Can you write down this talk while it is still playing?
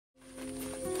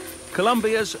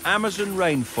Colombia's Amazon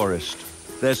rainforest.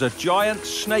 There's a giant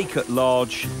snake at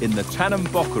large in the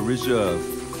Tanamboka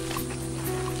Reserve.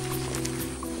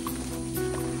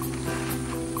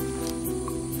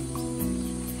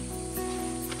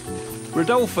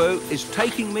 Rodolfo is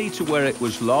taking me to where it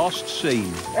was last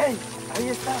seen. Hey, ahí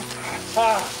está.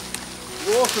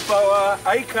 Water boa,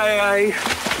 aka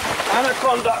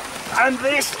anaconda, and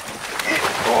this is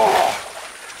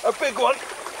a big one.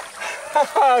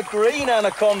 Green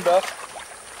anaconda.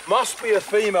 Must be a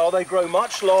female. They grow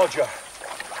much larger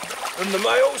than the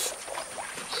males.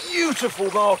 Beautiful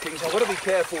markings. I've got to be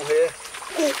careful here.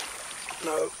 Ooh,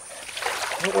 no,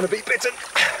 I don't want to be bitten.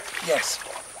 Yes.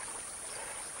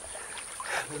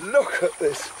 Look at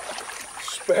this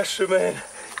specimen.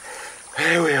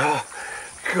 Here we are.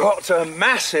 Got a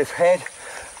massive head.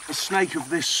 A snake of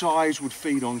this size would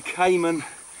feed on caiman,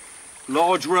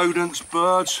 large rodents,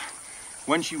 birds.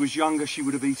 When she was younger, she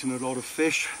would have eaten a lot of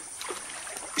fish.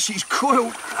 She's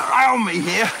coiled around me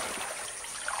here.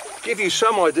 Give you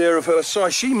some idea of her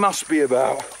size. She must be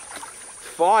about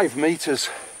 5 meters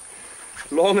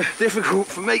long. Difficult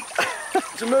for me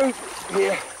to move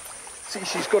here. See,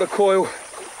 she's got a coil.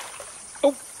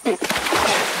 Oh,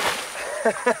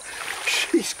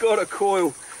 she's got a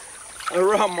coil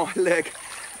around my leg.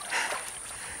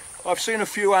 I've seen a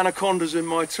few anacondas in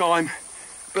my time,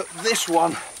 but this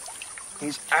one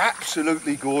is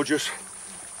absolutely gorgeous.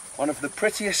 One of the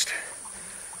prettiest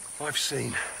I've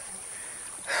seen.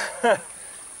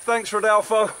 Thanks,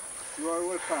 Rodolfo. You are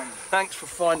welcome. Thanks for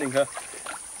finding her.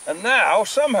 And now,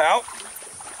 somehow,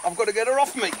 I've got to get her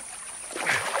off me.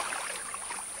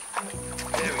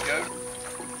 There we go.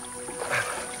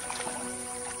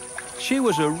 She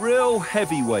was a real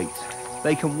heavyweight.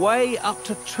 They can weigh up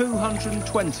to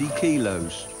 220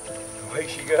 kilos. Away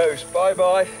she goes.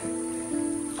 Bye-bye.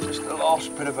 Just the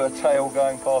last bit of her tail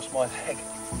going past my leg.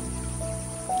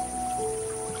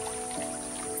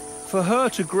 For her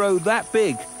to grow that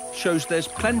big shows there's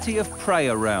plenty of prey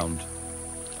around.